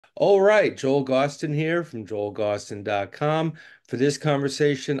All right, Joel Gausten here from joelgausten.com. For this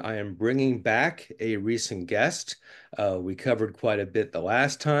conversation, I am bringing back a recent guest. We covered quite a bit the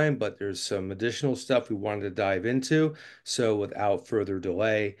last time, but there's some additional stuff we wanted to dive into. So without further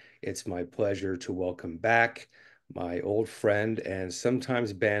delay, it's my pleasure to welcome back my old friend and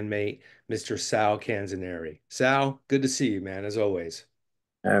sometimes bandmate, Mr. Sal Canzonieri. Sal, good to see you, man, as always.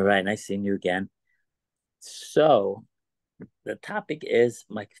 All right, nice seeing you again. So the topic is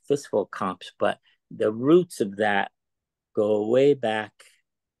my Fistful comps, but the roots of that go way back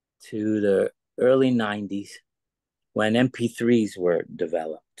to the early 90s when MP3s were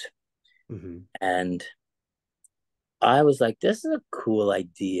developed. Hmm. And I was like, this is a cool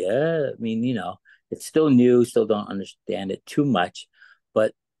idea. I mean, it's still new, still don't understand it too much,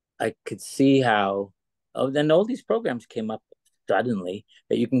 but I could see how, oh, then all these programs came up suddenly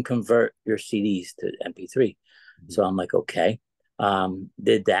that you can convert your CDs to MP3. So I'm like, okay,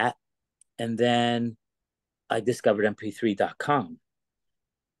 did that. And then I discovered mp3.com.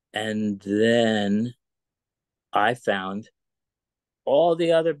 And then I found all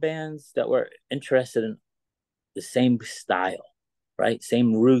the other bands that were interested in the same style, right?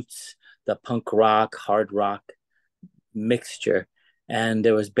 Same roots, the punk rock, hard rock mixture. And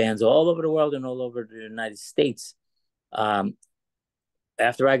there was bands all over the world and all over the United States. Um,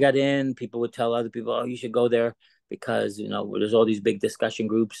 After I got in, people would tell other people, "Oh, you should go there because there's all these big discussion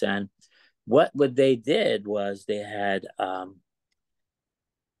groups." And what they did was they had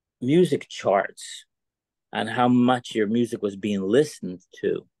music charts on how much your music was being listened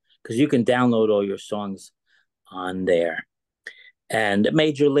to, because you can download all your songs on there, and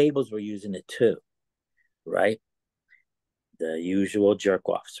major labels were using it too, right? The usual jerk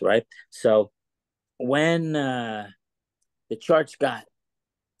offs, right? So when the charts got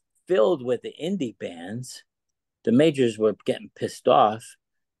filled with the indie bands, the majors were getting pissed off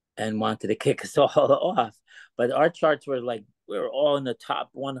and wanted to kick us all off. But our charts were like, we were all in the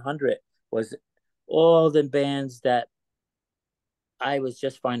top 100, was all the bands that I was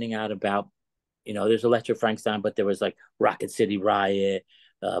just finding out about. There's Electric Frankenstein, but there was like Rocket City Riot,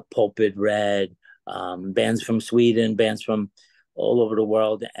 Pulpit Red, bands from Sweden, bands from all over the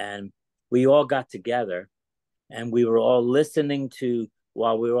world. And we all got together and we were all listening to,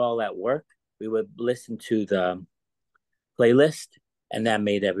 while we were all at work, we would listen to the playlist, and that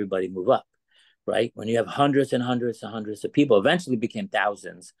made everybody move up, right? When you have hundreds and hundreds and hundreds of people, eventually became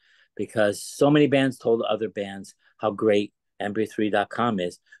thousands because so many bands told other bands how great mp3.com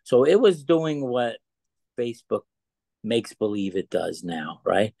is. So it was doing what Facebook makes believe it does now,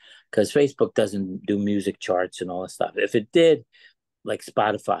 right? Because Facebook doesn't do music charts and all that stuff. If it did, like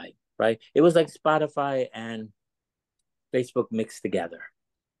Spotify, right? It was like Spotify and Facebook mixed together.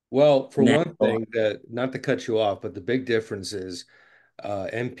 Well, for Now, one thing, that not to cut you off, but the big difference is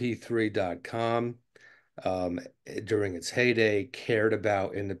mp3.com during its heyday cared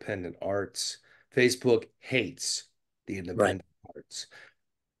about independent arts. Facebook hates the right. independent arts.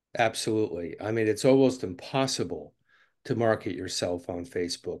 Absolutely. I mean, it's almost impossible to market yourself on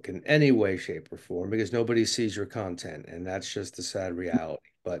Facebook in any way, shape, or form because nobody sees your content, and that's just the sad reality.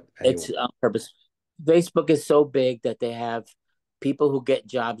 But anyway. It's on purpose. Facebook is so big that they have people who get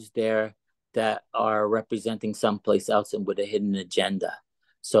jobs there that are representing someplace else and with a hidden agenda.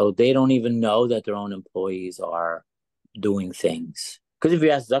 So they don't even know that their own employees are doing things. Because if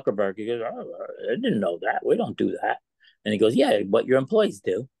you ask Zuckerberg, he goes, "Oh, I didn't know that. We don't do that." And he goes, "Yeah, what your employees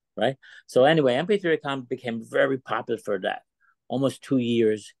do, right?" So anyway, MP3.com became very popular for that, almost 2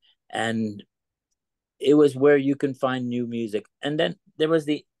 years, and it was where you can find new music. And then there was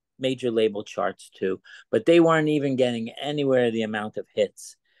the major label charts too, but they weren't even getting anywhere the amount of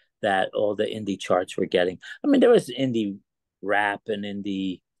hits that all the indie charts were getting. I mean, there was indie rap and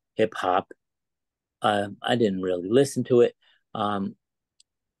indie hip hop. I didn't really listen to it. Um,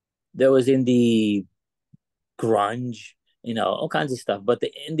 there was indie grunge, all kinds of stuff. But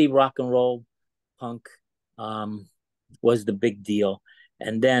the indie rock and roll punk um, was the big deal.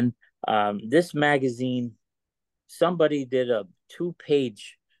 And then this magazine, somebody did a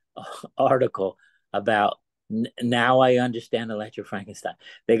 2-page article about now I understand Electric Frankenstein.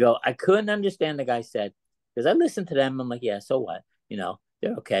 They go, I couldn't understand, the guy said, because I listened to them. I'm like, yeah, so what?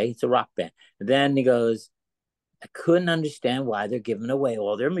 They're okay. It's a rock band. And then he goes, I couldn't understand why they're giving away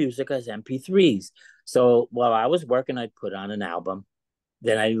all their music as MP3s. So while I was working, I'd put on an album.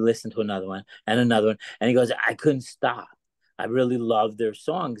 Then I listened to another one and another one. And he goes, I couldn't stop. I really loved their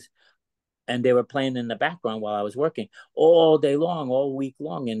songs. And they were playing in the background while I was working all day long, all week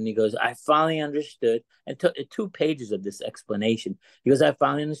long. And he goes, I finally understood. And took 2 pages of this explanation. He goes, I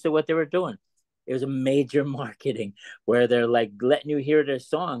finally understood what they were doing. it was a major marketing where they're like letting you hear their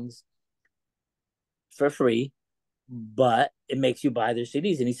songs for free, but it makes you buy their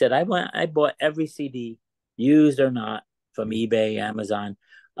CDs. And he said, I bought every CD, used or not, from Mm. eBay, Amazon,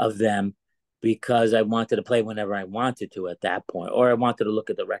 of them because I wanted to play whenever I wanted to at that point, or I wanted to look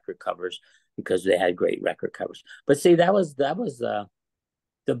at the record covers because they had great record covers. But see, that was the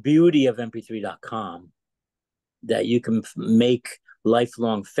beauty of MP3.com, that you can make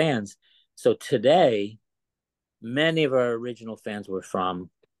lifelong fans. So today, many of our original fans were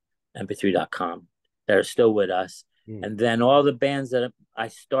from mp3.com that are still with us. Mm. And then all the bands that I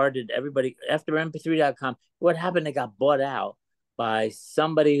started, everybody after mp3.com, what happened? They got bought out by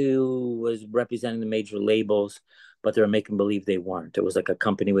somebody who was representing the major labels, but they were making believe they weren't. It was like a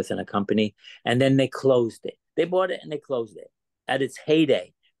company within a company. And then they closed it. They bought it and they closed it at its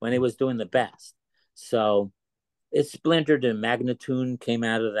heyday when it was doing the best. So it splintered, and Magnatune came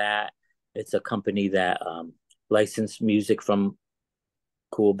out of that. It's a company that licensed music from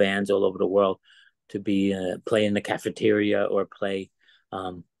cool bands all over the world to be play in the cafeteria or play,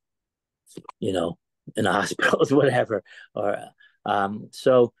 um, you know, in the hospitals, whatever. Or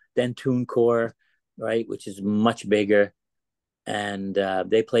so then TuneCore, right, which is much bigger, and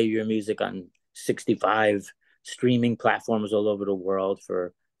they play your music on 65 streaming platforms all over the world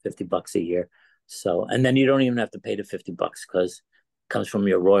for $50 a year. So, and then you don't even have to pay the $50 because it comes from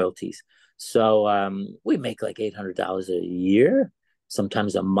your royalties. So we make like $800 a year,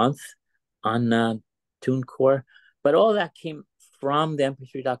 sometimes a month on TuneCore. But all that came from the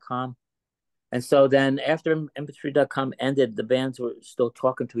mp3.com. And so then after mp3.com ended, the bands were still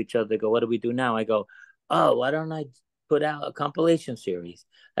talking to each other. They go, what do we do now? I go, oh, why don't I put out a compilation series?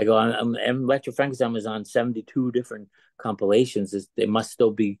 I go, Electro Frankenstein was on 72 different compilations. They must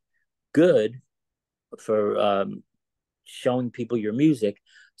still be good for showing people your music.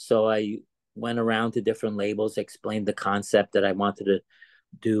 So I went around to different labels, explained the concept that I wanted to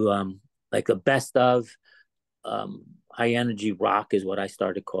do, like the best of high energy rock is what I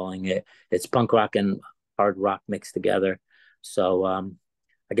started calling it. It's punk rock and hard rock mixed together. So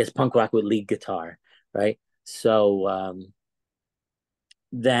I guess punk rock with lead guitar, right? So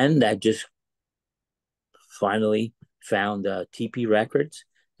then that just finally found TP Records,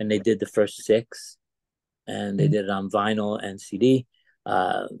 and they did the first six, and they did it on vinyl and CD.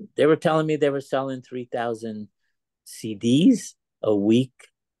 They were telling me they were selling 3,000 CDs a week,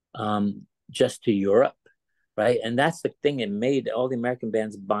 just to Europe, right? And that's the thing. It made all the American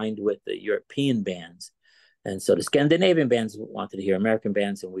bands bind with the European bands. And so the Scandinavian bands wanted to hear American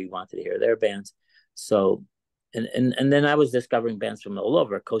bands, and we wanted to hear their bands. So, and then I was discovering bands from all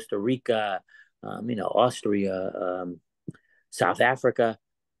over Costa Rica, Austria, South Africa.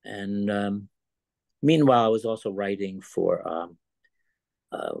 And meanwhile, I was also writing for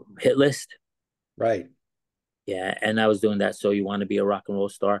Hit List. Right. Yeah, and I was doing that. So you want to be a rock and roll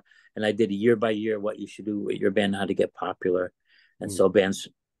star, and I did a year by year what you should do with your band, how to get popular, and Mm. so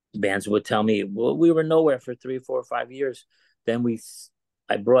bands would tell me, well, we were nowhere for 3, 4, 5 years. Then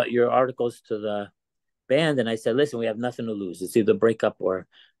I brought your articles to the band, and I said, listen, we have nothing to lose. It's either break up or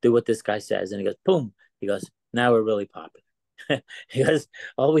do what this guy says. And he goes, boom. He goes, now we're really popular. He goes,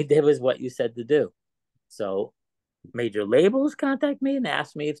 all we did was what you said to do. So major labels contact me and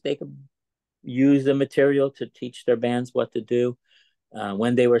ask me if they could use the material to teach their bands what to do,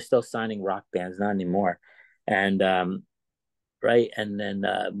 when they were still signing rock bands, not anymore. And right, and then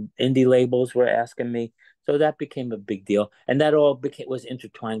indie labels were asking me, so that became a big deal, and that all was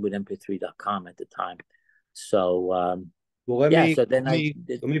intertwined with mp3.com at the time. So Well, let yeah, me so then let I me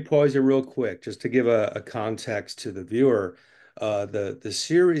did. let me pause you real quick just to give a context to the viewer. The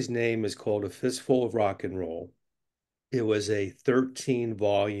series name is called A Fistful of Rock and Roll. It was a 13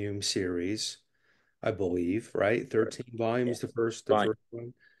 volume series, I believe, right? 13 Yeah, volumes, the fine. first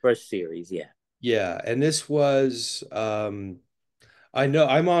one. First series, yeah. Yeah, and this was I know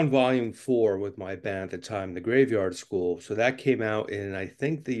I'm on volume four with my band at the time, the Graveyard School. So that came out in I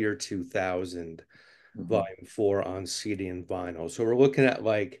think the year 2000, Hmm. volume four on CD and vinyl. So we're looking at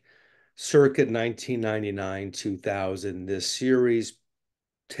like circa 1999, 2000. This series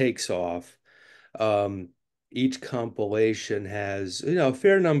takes off. Um, each compilation has, a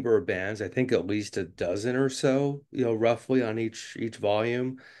fair number of bands. I think at least a dozen or so, roughly on each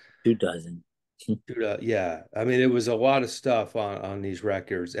volume. 2 dozen. Dude, yeah, I mean, it was a lot of stuff on these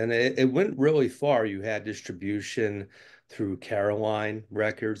records, and it went really far. You had distribution through Caroline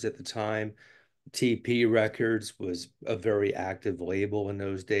Records at the time. TP Records was a very active label in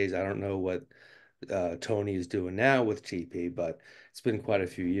those days. I don't know what Tony is doing now with TP, but it's been quite a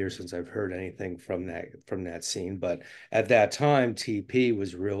few years since I've heard anything from that scene. But at that time, TP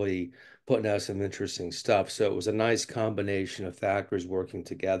was really putting out some interesting stuff. So it was a nice combination of factors working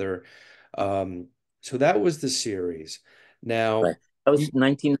together. Um, so that was the series. Now, Right. That was you,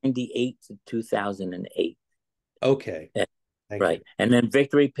 1998 to 2008. okay, Yeah, thank you. right. And then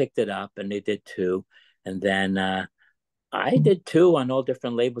Victory picked it up and they did two. And then I did two on all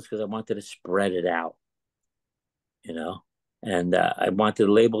different labels because I wanted to spread it out, you know, and I wanted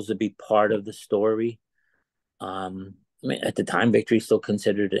the labels to be part of the story. I mean, at the time, Victory still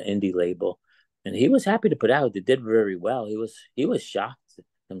considered an indie label, and he was happy to put out. It did very well. He was shocked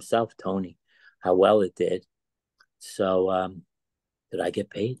himself, Tony, how well it did. So, did I get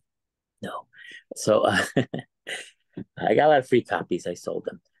paid? No. So, I got a lot of free copies. I sold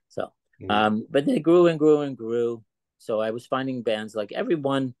them. So, Mm, but they grew and grew and grew. So I was finding bands like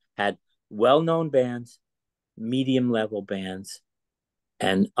everyone had well-known bands, medium level bands,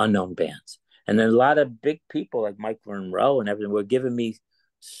 and unknown bands. And then a lot of big people like Mike Monroe and everything were giving me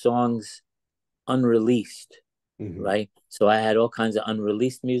songs unreleased, mhm, right? So I had all kinds of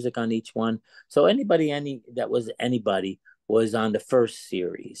unreleased music on each one. So any that was anybody was on the first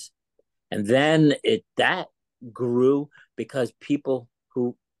series. And then it that grew because people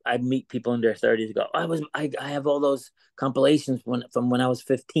who I meet people in their 30s go, I have all those compilations from when I was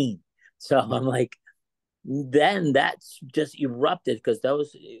 15. So I'm like, then that's just erupted because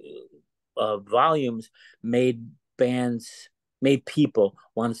those volumes made bands made people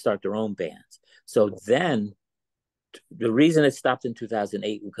want to start their own bands. So then the reason it stopped in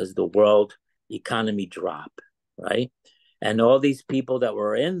 2008 because the world economy dropped, right? And all these people that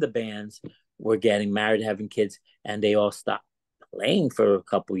were in the bands were getting married, having kids, and they all stopped playing for a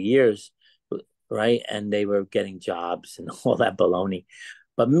couple years, right? And they were getting jobs and all that baloney.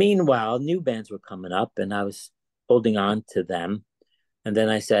 But meanwhile, new bands were coming up, and I was holding on to them. And then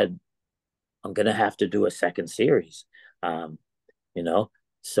I said, I'm gonna have to do a second series, um, you know.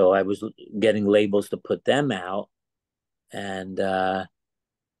 So I was getting labels to put them out, and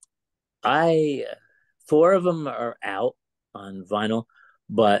I four of them are out on vinyl,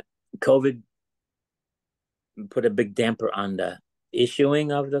 but COVID put a big damper on the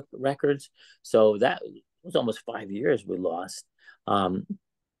issuing of the records. So that was almost 5 years we lost. Um,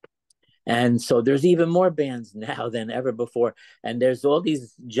 and so there's even more bands now than ever before. And there's all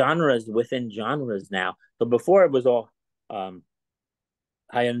these genres within genres now. So before it was all um,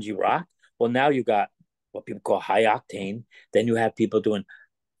 high energy rock. Well, now you got what people call high octane. Then you have people doing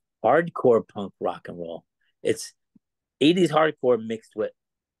hardcore punk rock and roll. It's 80s hardcore mixed with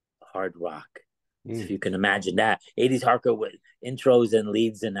hard rock. So if mm. you can imagine that 80s hardcore with intros and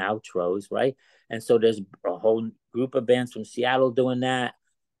leads and outros, right? And so there's a whole group of bands from Seattle doing that.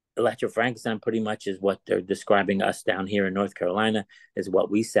 Electro Frankenstein pretty much is what they're describing us down here in North Carolina is what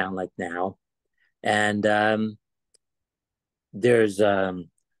we sound like now. And there's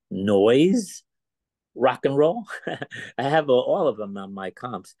noise rock and roll. I have all of them on my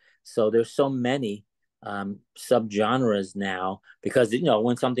comps. So there's so many subgenres now because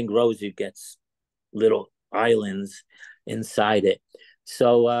when something grows, it gets little islands inside it.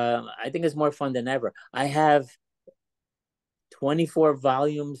 So I think it's more fun than ever. I have 24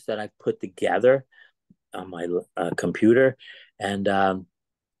 volumes that I've put together on my computer, and I'm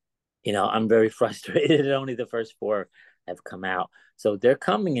very frustrated that only the first four have come out. So they're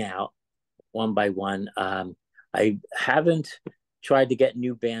coming out one by one. I haven't tried to get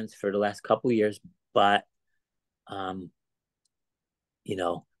new bands for the last couple of years, but um,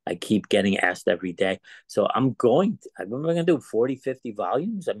 I keep getting asked every day. So I'm going to do 40, 50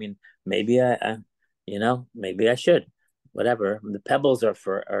 volumes. I mean, maybe maybe I should, whatever. The pebbles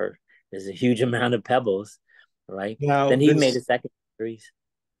there's a huge amount of pebbles, right? Now, Then he made a second series.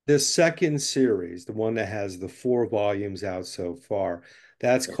 this second series, the one that has the four volumes out so far,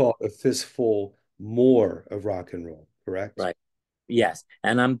 that's Yeah, called A Fistful More of Rock and Roll, correct? right. Yes.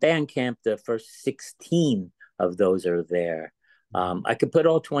 And on Bandcamp, the first 16 of those are there. I could put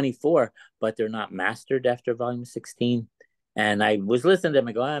all 24, but they're not mastered after volume 16. And I was listening to them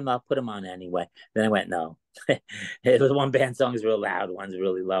and go, I'll put them on anyway. Then I went, no. It was one band song is real loud, one's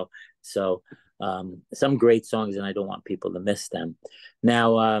really low. So some great songs, and I don't want people to miss them.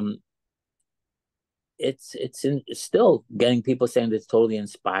 Now, it's still getting people saying it's totally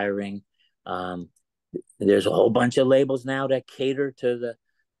inspiring. Um, there's a whole bunch of labels now that cater to the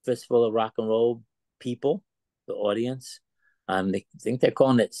fistful of rock and roll people, the audience. They think they're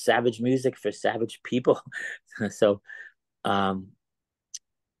calling it savage music for savage people. So, um,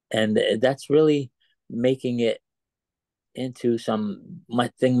 and that's really making it into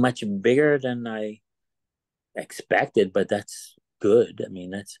thing much bigger than I expected. But that's good. I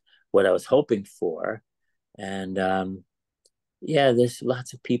mean, that's what I was hoping for, and Yeah, there's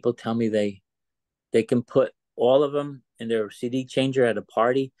lots of people tell me they can put all of them in their CD changer at a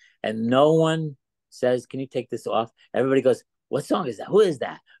party, and no one says, "Can you take this off?" Everybody goes, "What song is that? Who is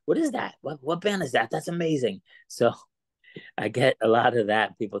that? What is that? What band is that? That's amazing." So I get a lot of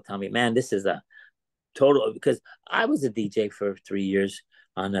that. People tell me, "Man, this is a total," because I was a DJ for 3 years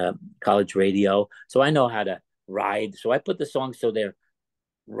on a college radio, so I know how to ride. So I put the songs so they're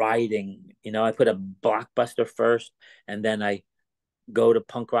riding. I put a blockbuster first, and then I go to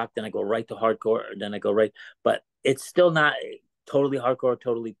punk rock, then I go right to hardcore, then I go right. But it's still not totally hardcore,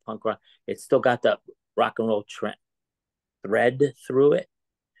 totally punk rock. It's still got the rock and roll thread through it.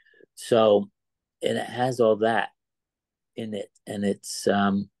 So it has all that in it, and it's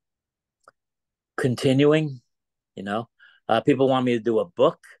continuing. You know, People want me to do a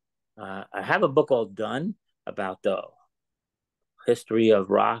book. I have a book all done about the history of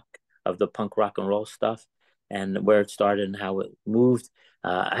rock, of the punk rock and roll stuff, and where it started and how it moved.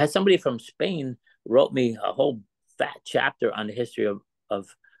 I had somebody from Spain wrote me a whole fat chapter on the history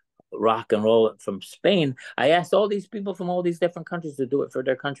of rock and roll from Spain. I asked all these people from all these different countries to do it for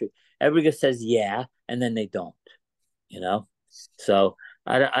their country. Everybody says yeah, and then they don't. You know, so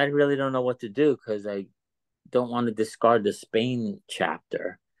I really don't know what to do because I don't want to discard the Spain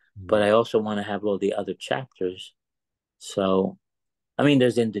chapter, but Hmm. I also want to have all the other chapters. So I mean,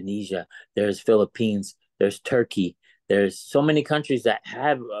 there's Indonesia, there's Philippines, there's Turkey. There's so many countries that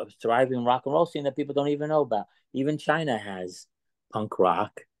have a thriving rock and roll scene that people don't even know about. Even China has punk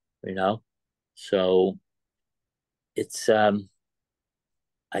rock, you know. So it's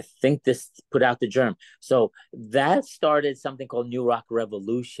I think this put out the germ. So that started something called New Rock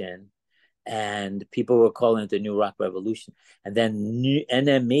Revolution, and people were calling it the New Rock Revolution. And then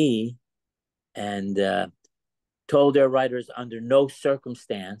NME and told their writers under no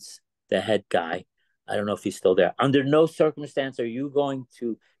circumstance, the head guy, I don't know if he's still there, under no circumstance are you going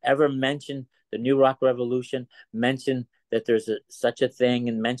to ever mention the New Rock Revolution, mention that there's such a thing,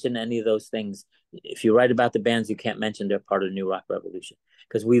 and mention any of those things. If you write about the bands, you can't mention they're part of the New Rock Revolution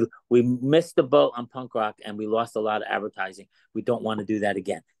because we missed the boat on punk rock and we lost a lot of advertising. We don't want to do that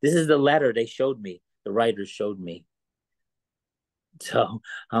again. This is the letter they showed me. The writers showed me. So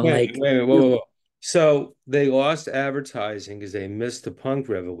I'm like, Wait, whoa, whoa, whoa. So they lost advertising because they missed the punk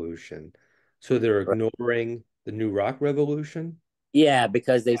revolution. So they're ignoring the new rock revolution? yeah,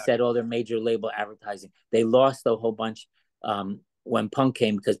 because they said all their major label advertising. They lost a whole bunch when punk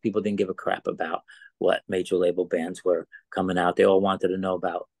came because people didn't give a crap about what major label bands were coming out. They all wanted to know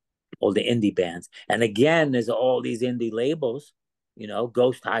about all the indie bands. And again, there's all these indie labels,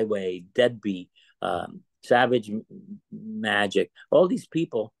 Ghost Highway, Deadbeat, Savage Magic, all these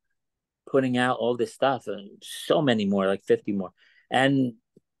people putting out all this stuff, and so many more, like 50 more. And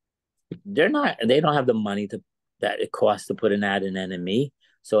they don't have the money to that it costs to put an ad in NME.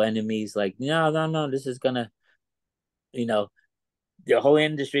 So NME's like, no, no, no, this is gonna, you know, the whole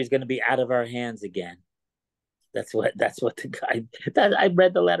industry is gonna be out of our hands again. That's what the guy that I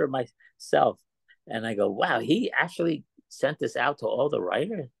read the letter myself, and I go, wow, he actually sent this out to all the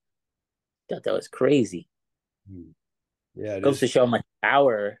writers. Thought that was crazy. Hmm. Yeah, it Goes is. to show how much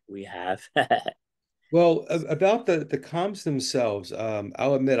power we have. Well, about the comps themselves,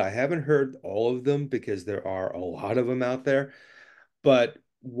 I'll admit I haven't heard all of them because there are a lot of them out there. But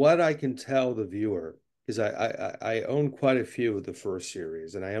what I can tell the viewer, because I own quite a few of the first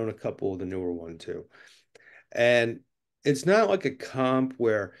series, and I own a couple of the newer one too. And it's not like a comp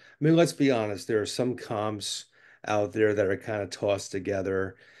where, I mean, let's be honest, there are some comps out there that are kind of tossed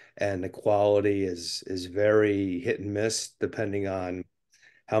together, and the quality is very hit and miss depending on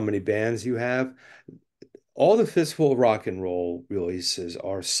how many bands you have. All the Fistful rock and roll releases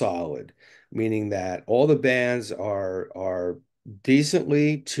are solid, meaning that all the bands are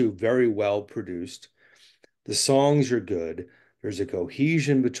decently to very well produced. The songs are good. There's a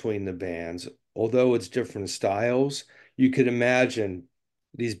cohesion between the bands. Although it's different styles, you could imagine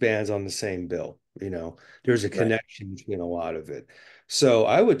these bands on the same bill. There's a Right, connection between a lot of it. So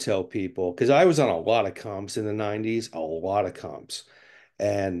I would tell people, because I was on a lot of comps in the 90s, a lot of comps.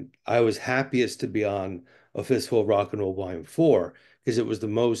 And I was happiest to be on a Fistful of Rock and Roll Volume 4 because it was the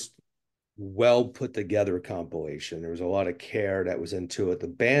most well put together compilation. There was a lot of care that was into it. The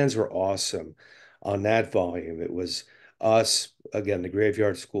bands were awesome on that volume. It was us, again, the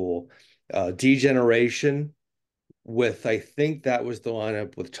Graveyard School, Degeneration with, I think that was the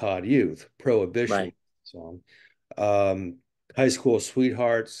lineup with Todd Youth, Prohibition right, song, um, High School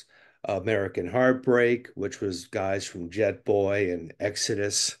Sweethearts, American Heartbreak, which was guys from Jet Boy and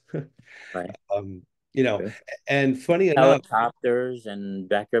Exodus. right. Um, you know, True. and funny enough, Helicopters and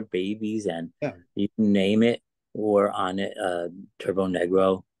backyard babies and yeah, you name it. were on it. Turbo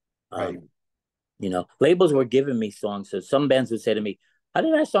Negro. Right. Um, labels were giving me songs. So some bands would say to me, "How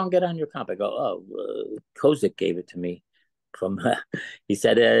did that song get on your comp?" I go, "Oh, Kozik gave it to me. From he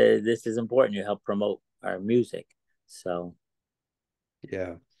said this is important. You help promote our music." So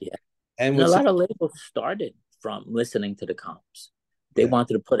Yeah. yeah, And and a what's lot of labels started from listening to the comps. They yeah.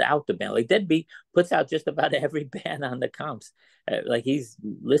 wanted to put out the band. Like Deadbeat puts out just about every band on the comps. Like he's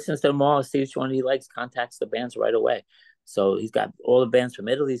listens to them all, sees which one he likes, contacts the bands right away. So he's got all the bands from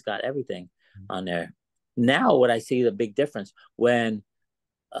Italy. He's got everything on there. Now, what I see the big difference when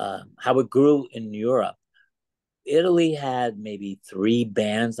how it grew in Europe. Italy had maybe 3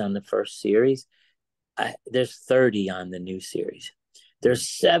 bands on the first series. There's 30 on the new series. Mm. There's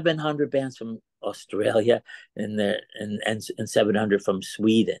 700 bands from Australia and 700 from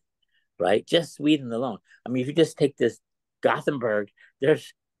Sweden, right? Just Sweden alone. I mean, if you just take this Gothenburg,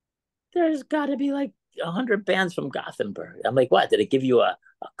 there's there's got to be like 100 bands from Gothenburg. I'm like, what? Did it give you a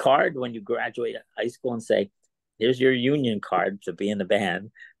card when you graduate high school and say, here's your union card to be in the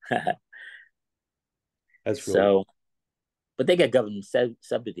band? That's really So, but they get government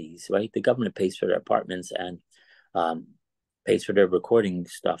subsidies, right? The government pays for their apartments and um, pays for their recording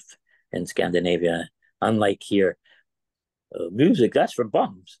stuff in Scandinavia. Unlike here, music that's for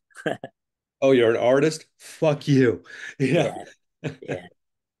bums. Oh, you're an artist? Fuck you. Yeah. Yeah, yeah,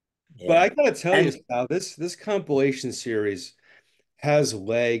 But yeah. I gotta tell you, And Sal, this compilation series has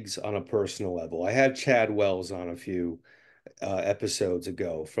legs on a personal level. I had Chad Wells on a few episodes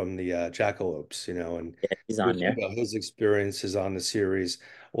ago from the Jackalopes, and yeah, he's he was on talking there. about his experiences on the series.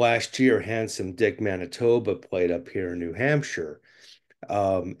 Last year, Handsome Dick Manitoba played up here in New Hampshire.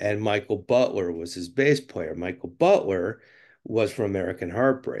 And Michael Butler was his bass player. Michael Butler was from American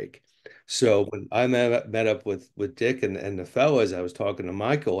Heartbreak. So when I met up with Dick and the fellas, I was talking to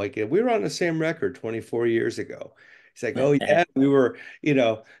Michael, like, yeah, we were on the same record 24 years ago. He's like, oh yeah, we were,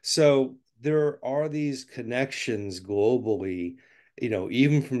 so there are these connections globally,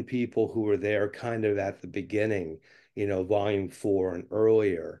 even from people who were there kind of at the beginning, volume 4 and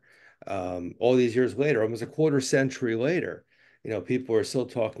earlier, all these years later, almost a quarter century later. People are still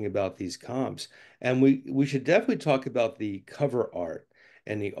talking about these comps. And we should definitely talk about the cover art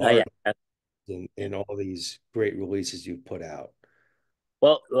and the Oh yeah, art in, yeah. in all these great releases you've put out.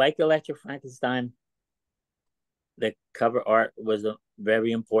 Well, like Electric Frankenstein, the cover art was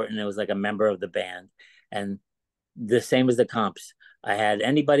very important. It was like a member of the band, and the same as the comps. I had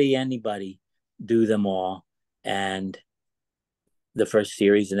anybody do them all, and the first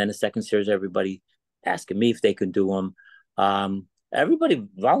series, and then the second series, everybody asking me if they could do them. Everybody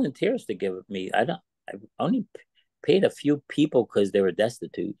volunteers to give me. I don't. I only paid a few people because they were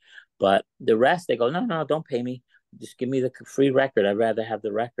destitute, but the rest they go, no, no, don't pay me. Just give me the free record. I'd rather have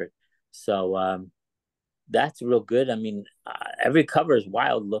the record. So that's real good. I mean, every cover is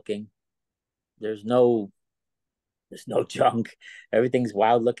wild looking. There's no there's no junk. Everything's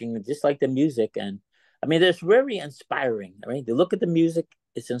wild looking, just like the music. And I mean, it's very inspiring. I mean, to look at the music,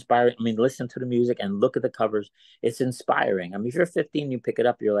 it's inspiring. I mean, listen to the music and look at the covers, it's inspiring. I mean, if you're 15, you pick it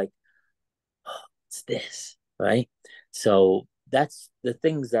up, you're like, oh, it's this, right? So that's the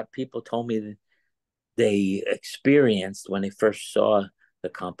things that people told me they experienced when they first saw the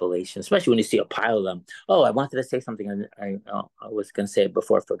compilation, especially when you see a pile of them. Oh, I wanted to say something. And I was going to say it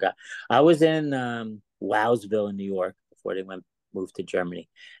before I forgot. I was in Wowsville in New York before they moved to Germany,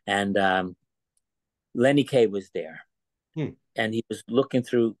 and Lenny Kaye was there, Hmm. and he was looking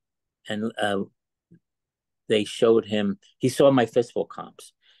through, and they showed him. He saw my Fistful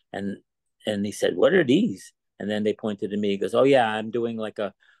comps, and he said, "What are these?" And then they pointed to me. He goes, "Oh yeah, I'm doing like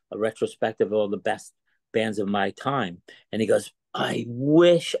a retrospective of all the best bands of my time." And he goes, "I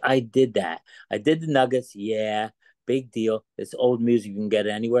wish I did that. I did the Nuggets, yeah, big deal. It's old music, you can get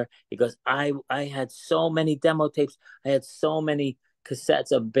it anywhere." He goes, "I had so many demo tapes. I had so many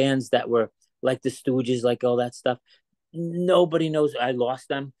cassettes of bands that were like the Stooges, like all that stuff. Nobody knows. I lost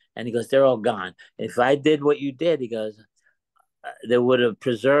them." And he goes, "They're all gone. If I did what you did," he goes, "they would have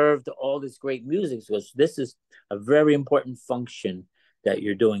preserved all this great music." Because this is a very important function that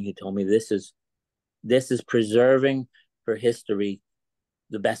you're doing. He told me this is preserving for history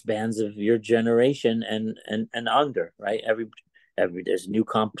the best bands of your generation and under, right? Every there's new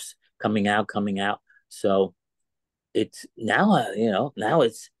comps coming out. So it's now now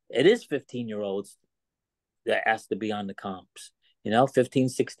it is 15-year-olds that asked to be on the comps, 15,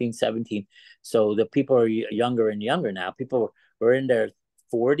 16, 17. So the people are younger and younger now. People were in their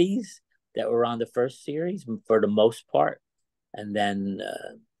 40s that were on the first series for the most part. And then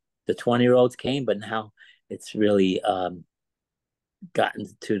the 20-year-olds came, but now it's really gotten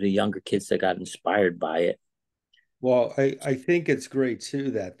to the younger kids that got inspired by it. Well, I think it's great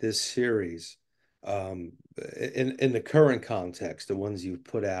too that this series, in the current context, the ones you've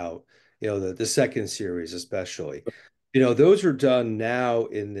put out, the second series especially, those are done now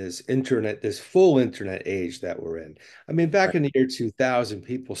in this internet, this full internet age that we're in. I mean, back Right. in the year 2000,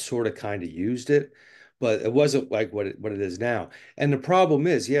 people sort of kind of used it, but it wasn't like what it is now. And the problem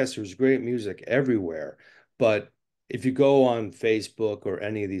is, yes, there's great music everywhere, but if you go on Facebook or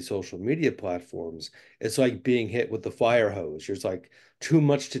any of these social media platforms, it's like being hit with the fire hose. There's like too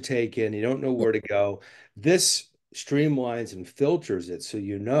much to take in. You don't know where to go. This streamlines and filters it so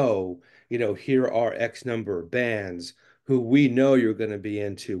here are X number of bands who we know you're going to be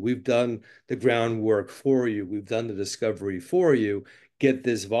into. We've done the groundwork for you. We've done the discovery for you. Get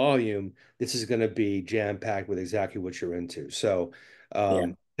this volume. This is going to be jam-packed with exactly what you're into. So Yeah.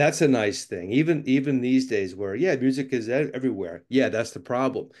 that's a nice thing. Even these days where, yeah, music is everywhere. Yeah, that's the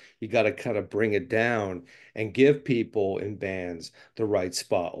problem. You got to kind of bring it down and give people in bands the right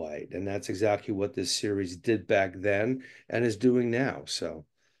spotlight. And that's exactly what this series did back then and is doing now. So,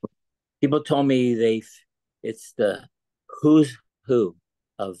 People told me it's the who's who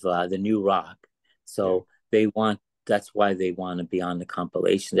of the new rock. yeah. So that's why they want to be on the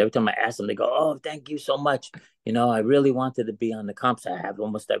compilations. Every time I ask them, they go, "Oh, thank you so much. I really wanted to be on the comps. I have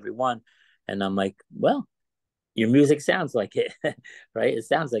almost every one." And I'm like, "Well, your music sounds like it, right? It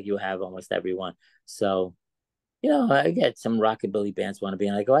sounds like you have almost every one." So, I get some rockabilly bands want to be,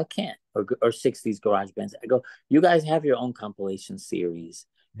 and I go, "I can't," or 60s garage bands. I go, "You guys have your own compilation series.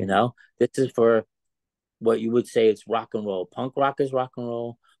 Mhm. This is for what you would say it's rock and roll. Punk rock is rock and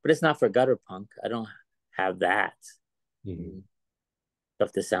roll, but it's not for gutter punk. I don't have that Mhm.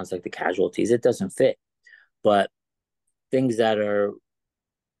 stuff that sounds like the Casualties. It doesn't fit. But things that are,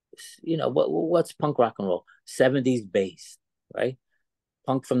 what's punk rock and roll? 70s based, right?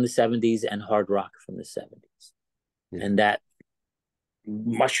 Punk from the 70s and hard rock from the 70s. Yeah. And that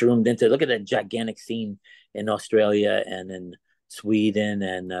mushroomed into, look at that gigantic scene in Australia and in Sweden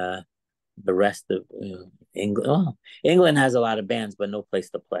and the rest of England. Oh, England has a lot of bands, but no place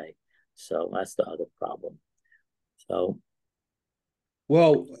to play. So that's the other problem. So,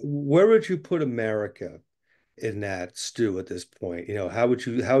 Well, where would you put America in that stew at this point? How would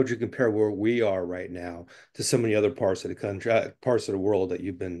you compare where we are right now to some of the other parts of the country, parts of the world that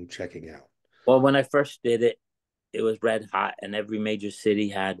you've been checking out? well, when I first did it, it was red hot, and every major city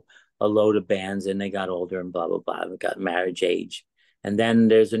had a load of bands, and they got older and blah blah blah. We got marriage age, and then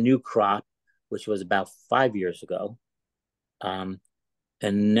there's a new crop, which was about 5 years ago, um,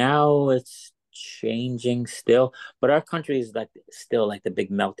 and now it's changing still. But our country is like still like the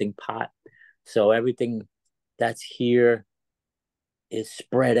big melting pot, so everything that's here is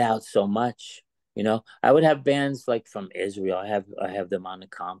spread out so much. I would have bands like from Israel. I have them on the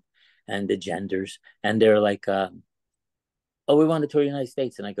comp and the genders, and they're like, "Oh, we want to tour the United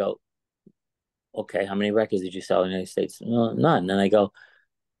States," and I go, "Okay, how many records did you sell in the United States?" "No, none." And I go,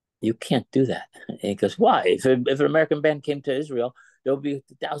 "You can't do that." And he goes, "Why? If an American band came to Israel, there would be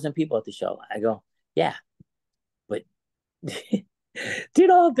 1,000 people at the show." I go, "Yeah, but do you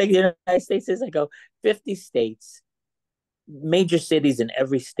know how big the United States is?" I go, 50 states, major cities in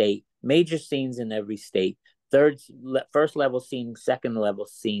every state, major scenes in every state, first level scene, second level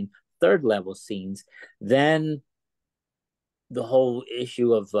scene, third level scenes, then the whole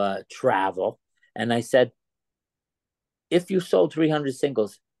issue of travel. And I said, if you sold 300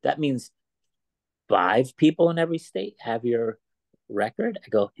 singles, that means 5 people in every state have your record. I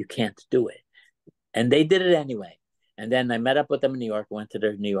go, you can't do it. And they did it anyway. And then I met up with them in New York, went to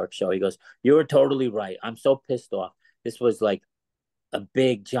their New York show. He goes, "You were totally right. I'm so pissed off. This was like a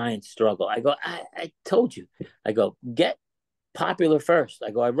big, giant struggle." I go, I told you. I go, get popular first. I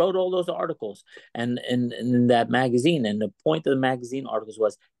go, I wrote all those articles and in that magazine. And the point of the magazine articles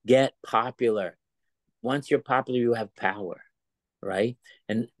was get popular. Once you're popular, you have power, right?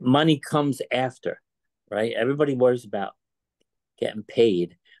 And money comes after, right? Everybody worries about getting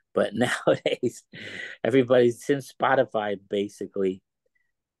paid. But nowadays, everybody's since Spotify basically.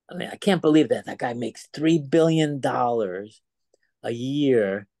 I mean, I can't believe that guy makes $3 billion a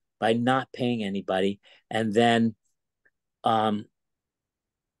year by not paying anybody. And then um,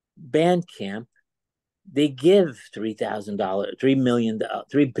 Bandcamp, they give $3,000,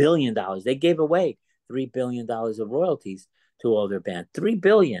 $3 billion. They gave away $3 billion of royalties to all their band, 3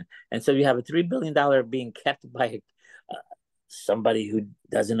 billion. And so you have a $3 billion being kept by somebody who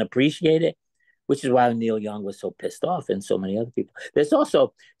doesn't appreciate it, which is why Neil Young was so pissed off and so many other people. There's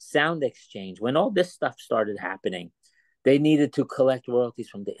also sound exchange. When all this stuff started happening, they needed to collect royalties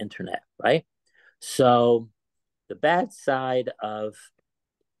from the internet, right? So the bad side of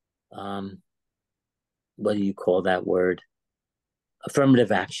um, what do you call that word?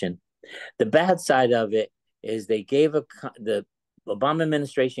 Affirmative action. The bad side of it is the Obama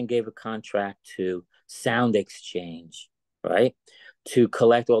administration gave a contract to Sound Exchange, right, to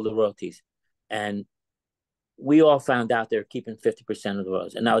collect all the royalties, and we all found out they're keeping 50% of the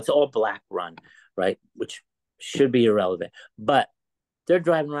royalties, and now it's all black run, right, which should be irrelevant, but they're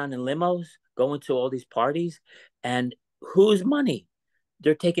driving around in limos, going to all these parties, and whose money?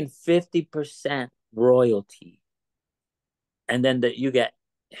 They're taking 50% royalty, and then you get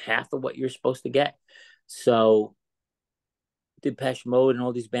half of what you're supposed to get. So Depeche Mode and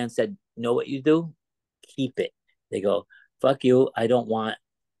all these bands said, "Know what you do? Keep it." They go, "Fuck you! I don't want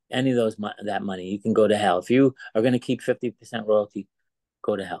any of that money. You can go to hell. If you are going to keep 50% royalty,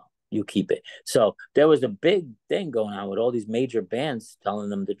 go to hell. You keep it." So there was a big thing going on with all these major bands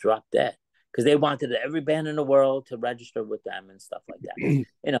telling them to drop dead because they wanted every band in the world to register with them and stuff like that.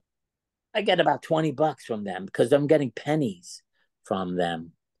 You know, I get about $20 from them because I'm getting pennies from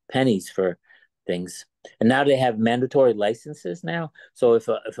them, pennies for things. And now they have mandatory licenses now. So if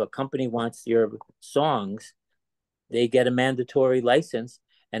a company wants your songs, they get a mandatory license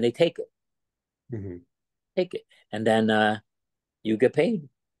and they Mhm. take it, and then you get paid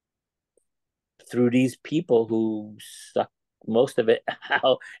through these people who suck most of it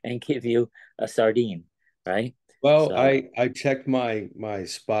out and give you a sardine, right? Well, So I checked my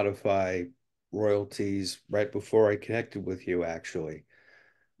Spotify royalties right before I connected with you, actually.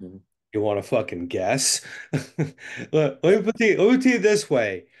 mm, You want to fucking guess? Let me put it this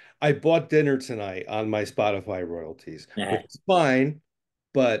way. I bought dinner tonight on my Spotify royalties, which yeah. is fine,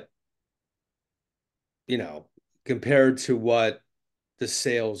 but compared to what the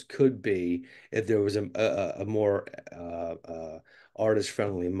sales could be if there was a more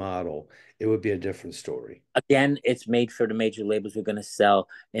artist-friendly model, it would be a different story. Again, it's made for the major labels who are going to sell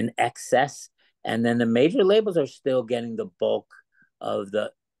in excess, and then the major labels are still getting the bulk of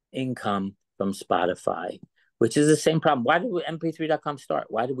the income from Spotify, which is the same problem. Why did MP3.com start?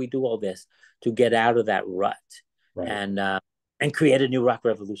 Why did we do all this to get out of that rut Right. and uh, and create a new rock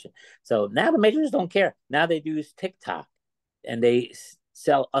revolution? So now the majors don't care. Now they use TikTok and they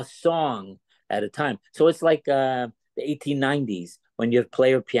sell a song at a time. So it's like the 1890s when you have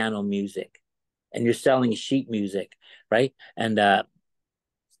player piano music and you're selling sheet music, right? And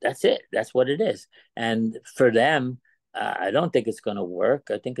that's it. That's what it is. And for them, I don't think it's going to work.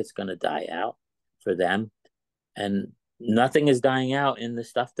 I think it's going to die out for them. And nothing is dying out in the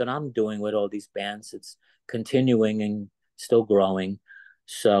stuff that I'm doing with all these bands. It's continuing and still growing.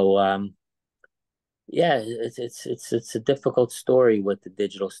 So yeah, it's a difficult story with the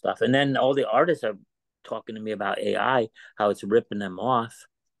digital stuff. And then all the artists are talking to me about AI, how it's ripping them off.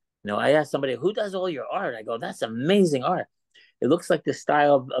 I asked somebody, who does all your art? I go, that's amazing art. It looks like the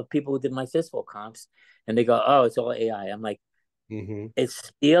style of people who did my Fistful comps. And they go, oh, it's all AI. I'm like, Hmm. it's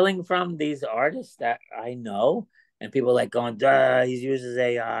stealing from these artists that I know. And people are like going, duh, he uses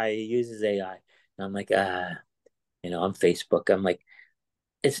AI. He uses AI. And I'm like, on Facebook. I'm like,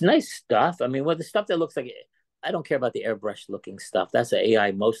 it's nice stuff. I mean, the stuff that looks like I don't care about the airbrush looking stuff. That's what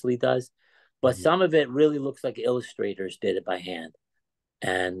AI mostly does. But Hmm. some of it really looks like illustrators did it by hand.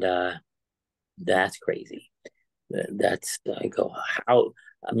 And that's crazy. That's I go how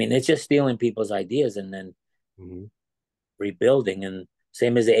I mean it's just stealing people's ideas and then Hmm. rebuilding and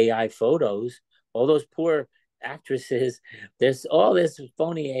same as AI photos. All those poor actresses. There's all this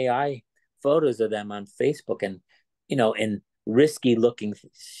phony AI photos of them on Facebook and in risky looking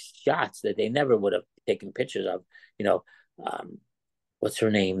shots that they never would have taken pictures of. You know, um, what's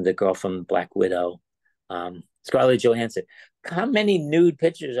her name? The girl from Black Widow, Scarlett Johansson. How many nude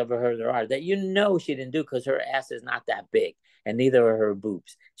pictures of her there are that she didn't do because her ass is not that big and neither are her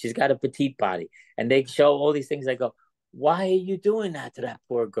boobs. She's got a petite body, and they show all these things. I go, why are you doing that to that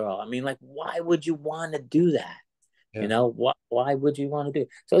poor girl? I mean, like, why would you want to do that? Yeah. Why would you want to do it?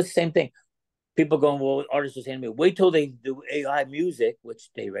 So it's the same thing. People going, well, artists are saying to me, wait till they do AI music, which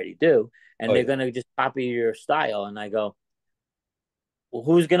they already do, Oh and they're yeah. gonna just copy your style. And I go, well,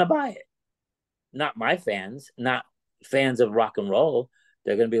 who's gonna buy it? Not my fans, not fans of rock and roll.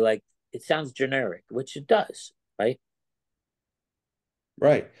 They're going to be like, it sounds generic, which it does, right?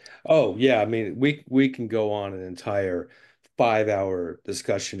 Right. Oh, yeah. I mean, we can go on an entire 5-hour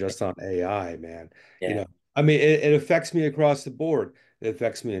discussion just on AI, man. You Yeah, know, I mean, it affects me across the board. It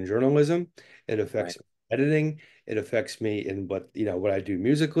affects me in journalism. It right. affects me in editing. It affects me in what I do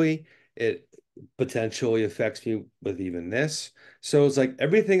musically. It potentially affects me with even this. So it's like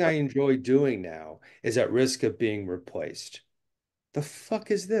everything I enjoy doing now is at risk of being replaced. The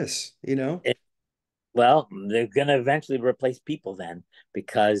fuck is this? You know? It, well, they're going to eventually replace people then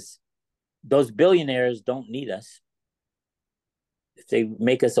because those billionaires don't need us. If they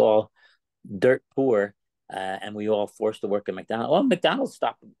make us all dirt poor, and we all forced to work at McDonald's, well, McDonald's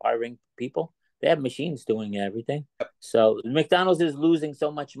stopped hiring people. They have machines doing everything. So McDonald's is losing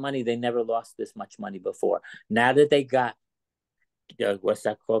so much money. They never lost this much money before. Now that they got, what's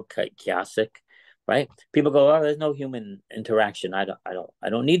that called? Kiosk, right? People go, oh, there's no human interaction. I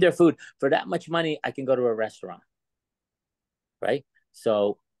don't need their food for that much money. I can go to a restaurant, right?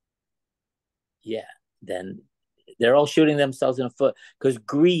 So yeah, then they're all shooting themselves in the foot because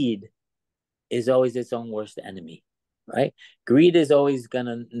greed is always its own worst enemy, right? Greed is always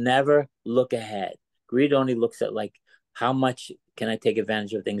gonna never look ahead. Greed only looks at like how much can I take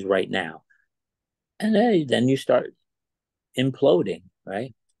advantage of things right now, and then you start imploding,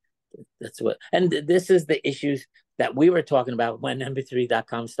 right? That's what, and this is the issues that we were talking about when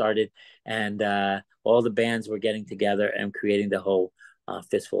mp3.com started, and all the bands were getting together and creating the whole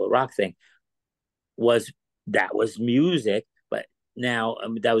Fistful of Rock thing. Was that was music, but now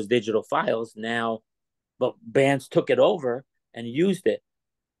that was digital files. Now, but bands took it over and used it.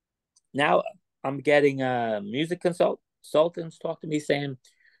 Now I'm getting music consultants talk to me saying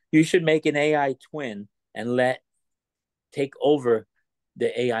you should make an AI twin and let take over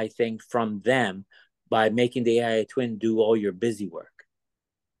the AI thing from them by making the AI twin do all your busy work.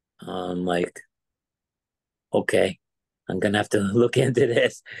 Like, okay, I'm gonna have to look into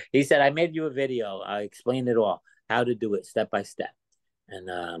this. He said, I made you a video. I explained it all, how to do it step by step. And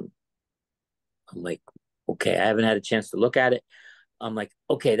I'm like, okay, I haven't had a chance to look at it. I'm like,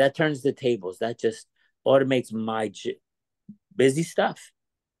 okay, that turns the tables. That just automates my busy stuff.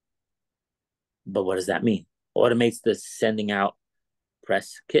 But what does that mean? Automates the sending out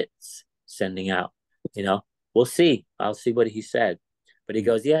press kits, sending out, you know, we'll see. I'll see what he said. But he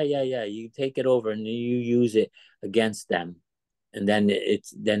goes, yeah, yeah, yeah. You take it over and you use it against them. And then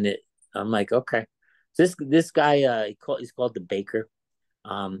I'm like, okay. This guy, he's called the Baker.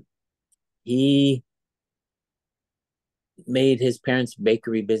 He made his parents'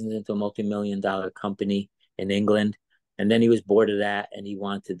 bakery business into a multi-million-dollar company in England. And then he was bored of that and he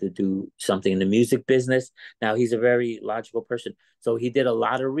wanted to do something in the music business. Now he's a very logical person. So he did a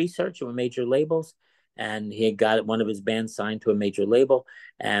lot of research with major labels and he had got one of his bands signed to a major label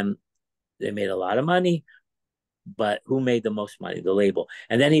and they made a lot of money. But who made the most money? The label.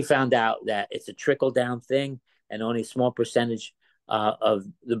 And then he found out that it's a trickle down thing and only a small percentage of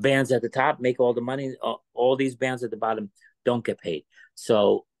the bands at the top make all the money. All these bands at the bottom don't get paid.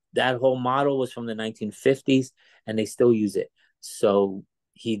 So that whole model was from the 1950s and they still use it. So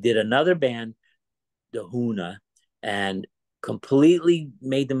he did another band, the Huna, and completely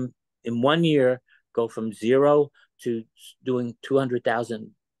made them in 1 year go from zero to doing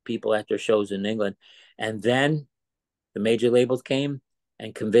 200,000 people at their shows in England. And then the major labels came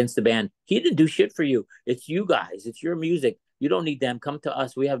and convinced the band, he didn't do shit for you. It's you guys. It's your music. You don't need them. Come to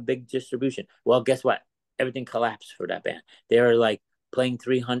us. We have big distribution. Well, guess what? Everything collapsed for that band. They're like playing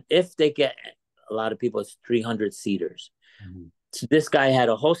 300. If they get a lot of people, it's 300 seaters. Mm-hmm. So this guy had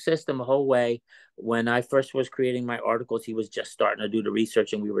a whole system, a whole way. When I first was creating my articles, he was just starting to do the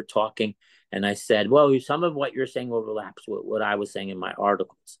research and we were talking. And I said, well, some of what you're saying overlaps with what I was saying in my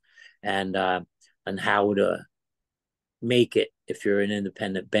articles and how to make it if you're an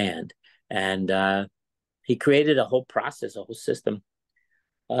independent band. And he created a whole process, a whole system.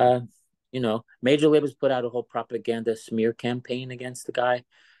 Major labels put out a whole propaganda smear campaign against the guy,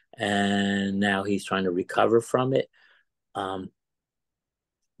 and now he's trying to recover from it.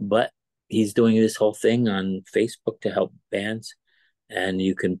 But he's doing this whole thing on Facebook to help bands, and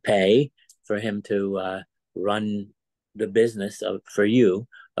you can pay for him to run the business for you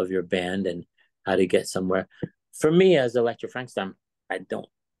of your band and how to get somewhere. For me, as Electro Frankenstein, I don't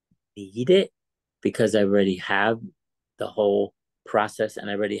need it because I already have the whole process and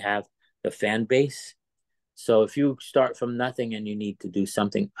I already have the fan base. So if you start from nothing and you need to do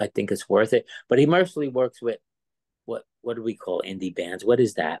something, I think it's worth it. But he mostly works with what do we call indie bands? What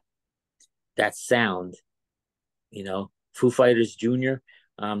is that? That sound, Foo Fighters Junior,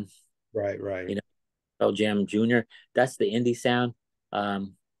 Right. Pearl Jam Junior. That's the indie sound.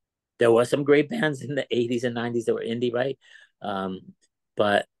 There were some great bands in the 80s and 90s that were indie, right?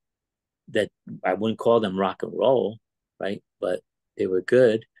 But that I wouldn't call them rock and roll, right? But they were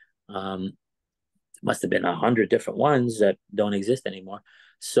good. Must have been 100 different ones that don't exist anymore.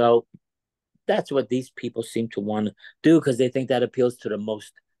 So that's what these people seem to want to do because they think that appeals to the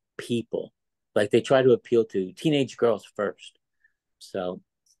most people. Like they try to appeal to teenage girls first. So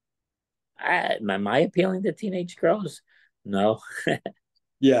am I appealing to teenage girls? No.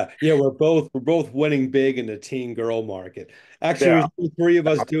 Yeah, yeah, we're both winning big in the teen girl market. Actually, There there's are, only three of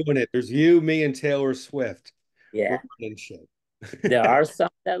us doing it. There's you, me, and Taylor Swift. We're yeah, running shit. there are some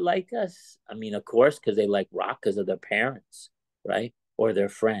that like us. I mean, of course, because they like rock because of their parents, right? Or their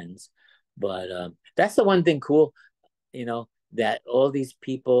friends. But that's the one thing cool, that all these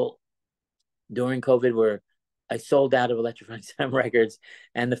people during COVID were, I sold out of Electric Frankenstein records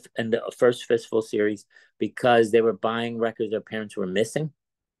and the first Fistful series because they were buying records their parents were missing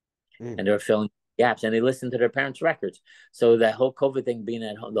Mm, and they were filling gaps and they listened to their parents' records. So that whole COVID thing being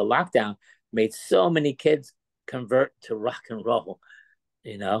at home, the lockdown made so many kids convert to rock and roll,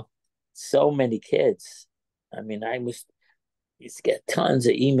 you know, so many kids. I mean, used to get tons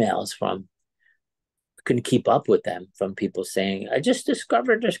of emails from, couldn't keep up with them from people saying, I just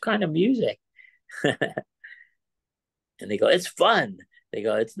discovered this kind of music. And they go, it's fun. They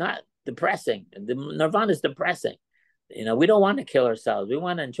go, it's not depressing. The Nirvana is depressing. We don't want to kill ourselves. We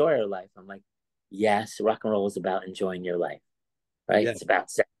want to enjoy our life. I'm like, yes, rock and roll is about enjoying your life, right? yeah, It's about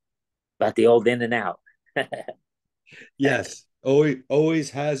the old in and out. yes. Always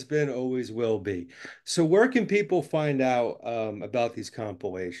has been, always will be. So where can people find out about these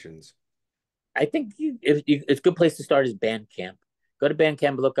compilations? I think it's a good place to start is Bandcamp. Go to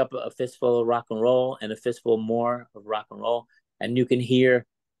Bandcamp, look up a fistful of rock and roll and a fistful more of rock and roll, and you can hear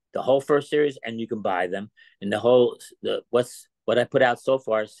the whole first series, and you can buy them. And what I put out so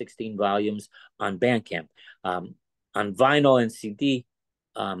far is 16 volumes on Bandcamp. Um, on vinyl and CD,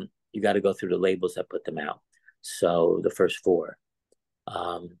 you got to go through the labels that put them out. So the first four.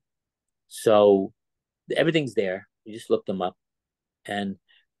 Um, so everything's there. You just look them up, and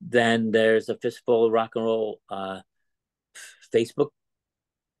then there's a Fistful of Rock and Roll Facebook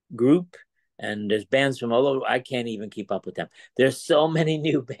group, and there's bands from all over. I can't even keep up with them. There's so many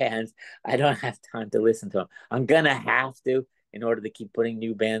new bands. I don't have time to listen to them. I'm gonna have to in order to keep putting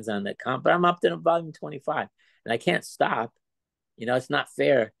new bands on the comp. But I'm up to volume 25, and I can't stop. It's not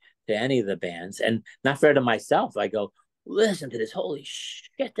fair to any of the bands, and not fair to myself. I go, listen to this. Holy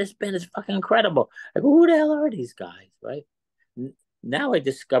shit, this band is fucking incredible. I go, who the hell are these guys, right? Now I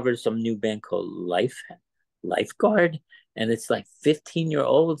discovered some new band called Lifeguard, and it's like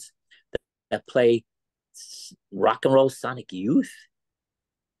 15-year-olds that play rock and roll Sonic Youth.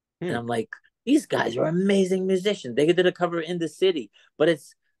 And Hmm. I'm like, these guys are amazing musicians. They did a cover in the city, but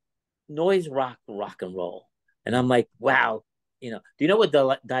it's noise rock and roll. And I'm like, wow, do you know what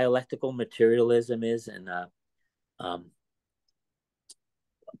dialectical materialism is in um,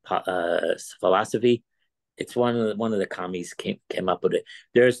 philosophy? It's one of the commies came up with it.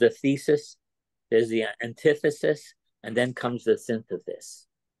 There's the thesis, there's the antithesis, and then comes the synthesis.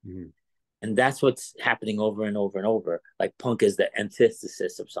 Mhm. And that's what's happening over and over and over. Like punk is the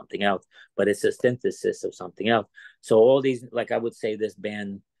antithesis of something else, but it's a synthesis of something else. So all these, like I would say, this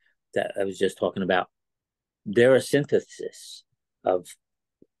band that I was just talking about, they're a synthesis of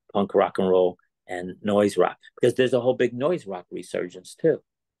punk rock and roll and noise rock because there's a whole big noise rock resurgence too,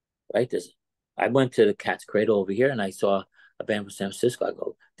 right? I went to the Cat's Cradle over here and I saw a band from San Francisco. I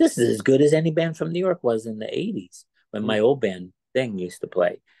go, this is as good as any band from New York was in the 80s when Hmm. my old band thing used to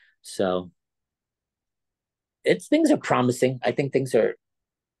play. So it's things are promising. I think things are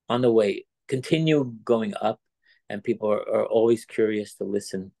on the way, continue going up, and people are always curious to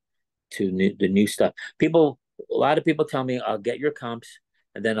listen to the new stuff. A lot of people tell me, I'll get your comps,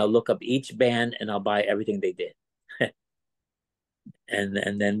 and then I'll look up each band and I'll buy everything they did.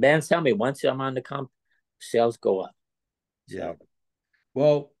 And then bands tell me once I'm on the comp, sales go up. Yeah. So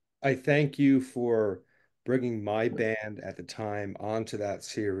Well, I thank you for bringing my band at the time onto that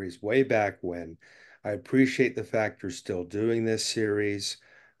series way back when. I appreciate the fact you're still doing this series.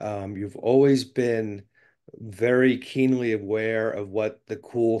 You've always been very keenly aware of what the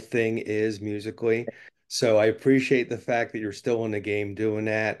cool thing is musically. So I appreciate the fact that you're still in the game doing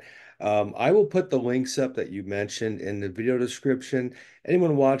that. I will put the links up that you mentioned in the video description.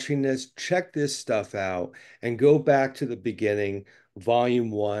 Anyone watching this, check this stuff out and go back to the beginning volume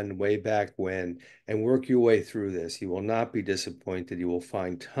one, way back when, and work your way through this. You will not be disappointed. You will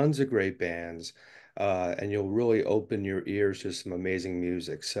find tons of great bands, and you'll really open your ears to some amazing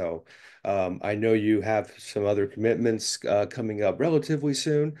music. So, I know you have some other commitments coming up relatively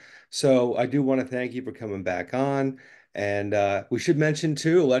soon. So, I do want to thank you for coming back on. And we should mention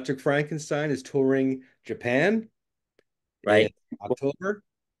too, Electric Frankenstein is touring Japan in right, October.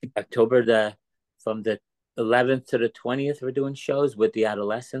 October from the 11th to the 20th, we're doing shows with the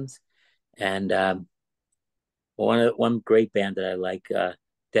adolescents, and one great band that I like,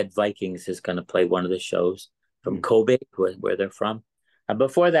 Dead Vikings, is going to play one of the shows from Hmm. Kobe, where they're from. And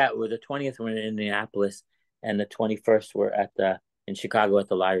before that, we're the 20th, we're in Indianapolis, and the 21st, we're at the in Chicago at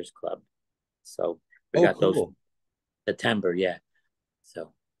the Liars Club. So we Oh, got those cool. September, yeah.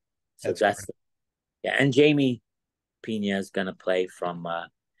 So so That's that's great. yeah. And Jamie Pena is gonna play from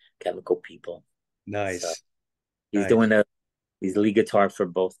Chemical People. So Nice. he's Nice. doing he's lead guitar for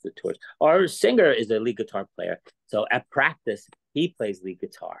both the tours. Our singer is a lead guitar player. So at practice, he plays lead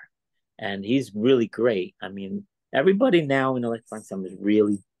guitar. And he's really great. I mean, everybody now in electronic ensemble is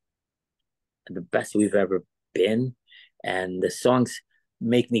really the best we've ever been. And the songs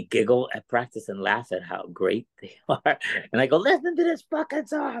make me giggle at practice and laugh at how great they are. And I go, listen to this fucking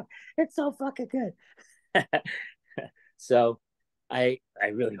song. It's so fucking good. So I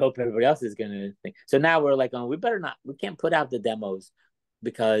really hope everybody else is gonna think. So now we're like, oh, we better not. We can't put out the demos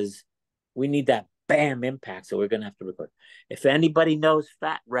because we need that bam impact. So we're gonna have to record. If anybody knows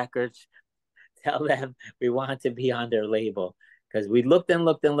Fat Records, tell them we want to be on their label because we looked and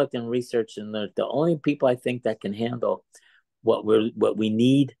looked and looked and researched, and the only people I think that can handle what we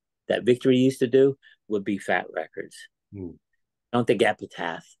need that Victory used to do would be Fat Records. Hmm. I don't think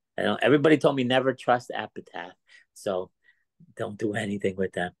Epitaph. I don't. Everybody told me never trust Epitaph, so don't do anything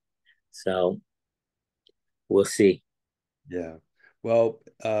with them. So we'll see. Yeah. Well,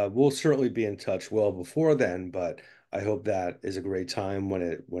 we'll certainly be in touch well before then, but I hope that is a great time when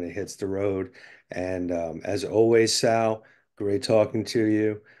it hits the road. And as always, Sal, great talking to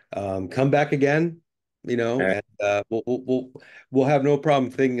you. Come back again, All right. and we'll have no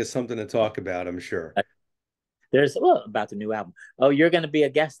problem thinking of something to talk about, I'm sure. There's well about the new album. Oh, you're going to be a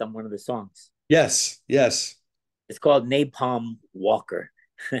guest on one of the songs. Yes, yes. It's called Napalm Walker.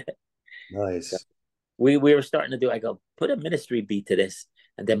 So Nice. we were starting to do. I go put a ministry beat to this,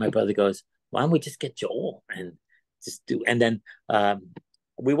 and then my brother goes, "Why don't we just get Joel and just do?" And then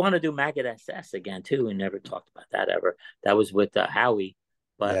we want to do Maggot SS again too. We never talked about that ever. That was with Howie,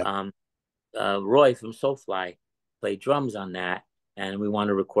 but Yeah, Roy from Soulfly played drums on that, and we want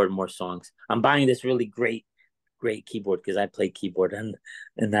to record more songs. I'm buying this really great keyboard because I played keyboard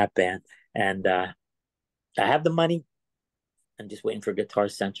in that band, and I have the money. I'm just waiting for Guitar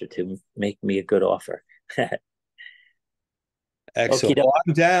Center to make me a good offer. excellent. Okay, Well,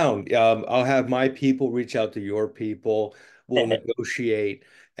 I'm down. I'll have my people reach out to your people. We'll negotiate,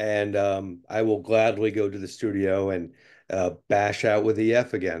 and I will gladly go to the studio and bash out with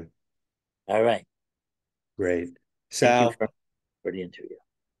EF again. all right. Great. Thank you Sal, for the interview.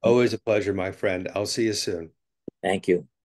 always a pleasure, my friend. I'll see you soon. Thank you.